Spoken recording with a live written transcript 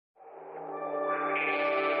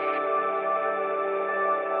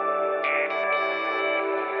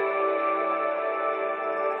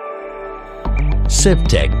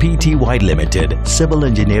Civtek Pty Limited Civil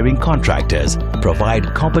Engineering Contractors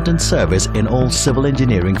provide competent service in all civil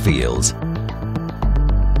engineering fields.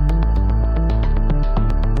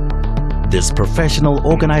 This professional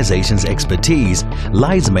organization's expertise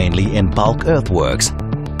lies mainly in bulk earthworks,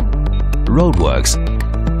 roadworks,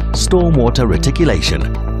 stormwater reticulation,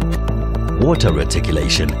 water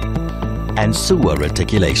reticulation, and sewer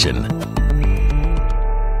reticulation.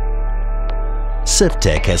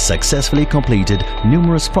 Civtek has successfully completed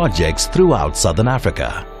numerous projects throughout Southern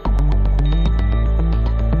Africa.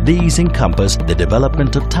 These encompass the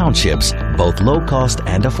development of townships, both low-cost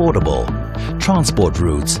and affordable, transport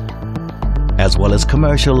routes, as well as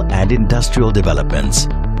commercial and industrial developments.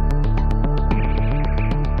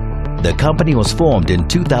 The company was formed in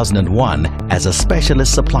 2001 as a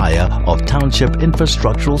specialist supplier of township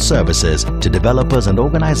infrastructural services to developers and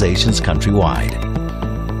organizations countrywide.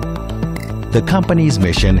 The company's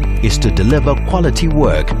mission is to deliver quality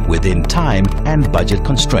work within time and budget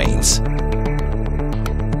constraints.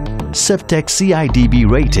 Civtek's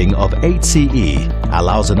CIDB rating of 8CE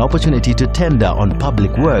allows an opportunity to tender on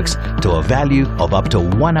public works to a value of up to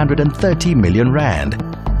 130 million rand.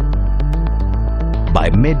 By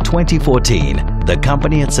mid-2014, the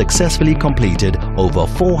company had successfully completed over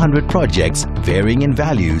 400 projects varying in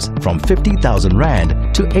values from 50,000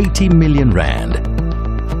 rand to 80 million rand.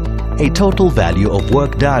 A total value of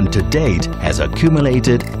work done to date has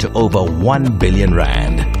accumulated to over 1 billion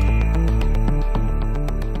rand.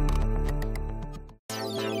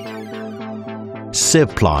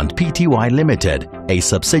 Civplant Pty Limited, a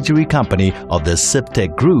subsidiary company of the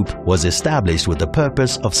Civtek Group, was established with the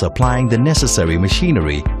purpose of supplying the necessary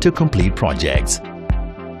machinery to complete projects.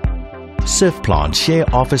 Civplant share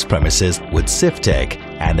office premises with Civtek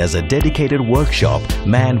and has a dedicated workshop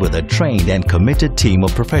manned with a trained and committed team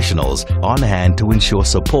of professionals on hand to ensure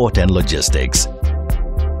support and logistics.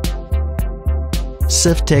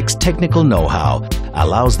 Civtek's technical know-how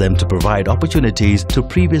allows them to provide opportunities to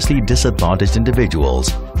previously disadvantaged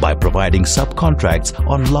individuals by providing subcontracts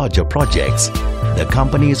on larger projects. The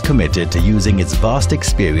company is committed to using its vast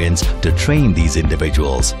experience to train these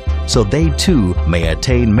individuals so they too may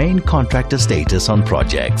attain main contractor status on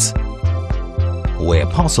projects. Where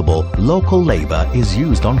possible, local labor is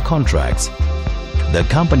used on contracts. The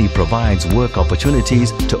company provides work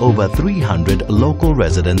opportunities to over 300 local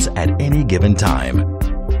residents at any given time.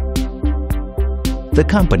 The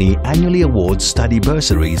company annually awards study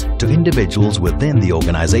bursaries to individuals within the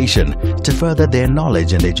organization to further their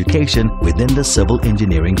knowledge and education within the civil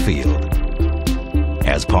engineering field.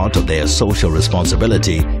 As part of their social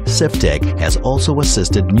responsibility, Civtek has also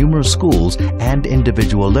assisted numerous schools and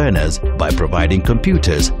individual learners by providing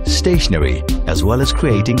computers, stationery, as well as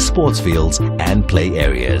creating sports fields and play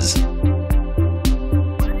areas.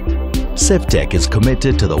 Civtek is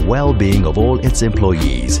committed to the well-being of all its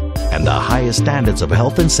employees, and the highest standards of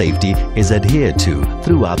health and safety is adhered to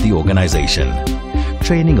throughout the organization.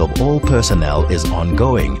 Training of all personnel is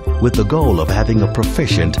ongoing with the goal of having a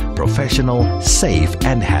proficient, professional, safe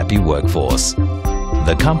and happy workforce.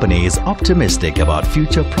 The company is optimistic about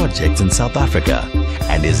future projects in South Africa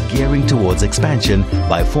and is gearing towards expansion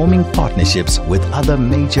by forming partnerships with other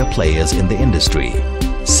major players in the industry.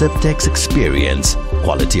 Civtek's experience,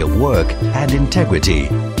 quality of work and integrity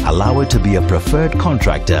allow it to be a preferred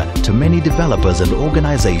contractor to many developers and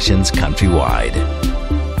organizations countrywide.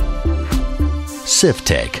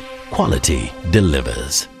 Civtek, quality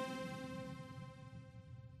delivers.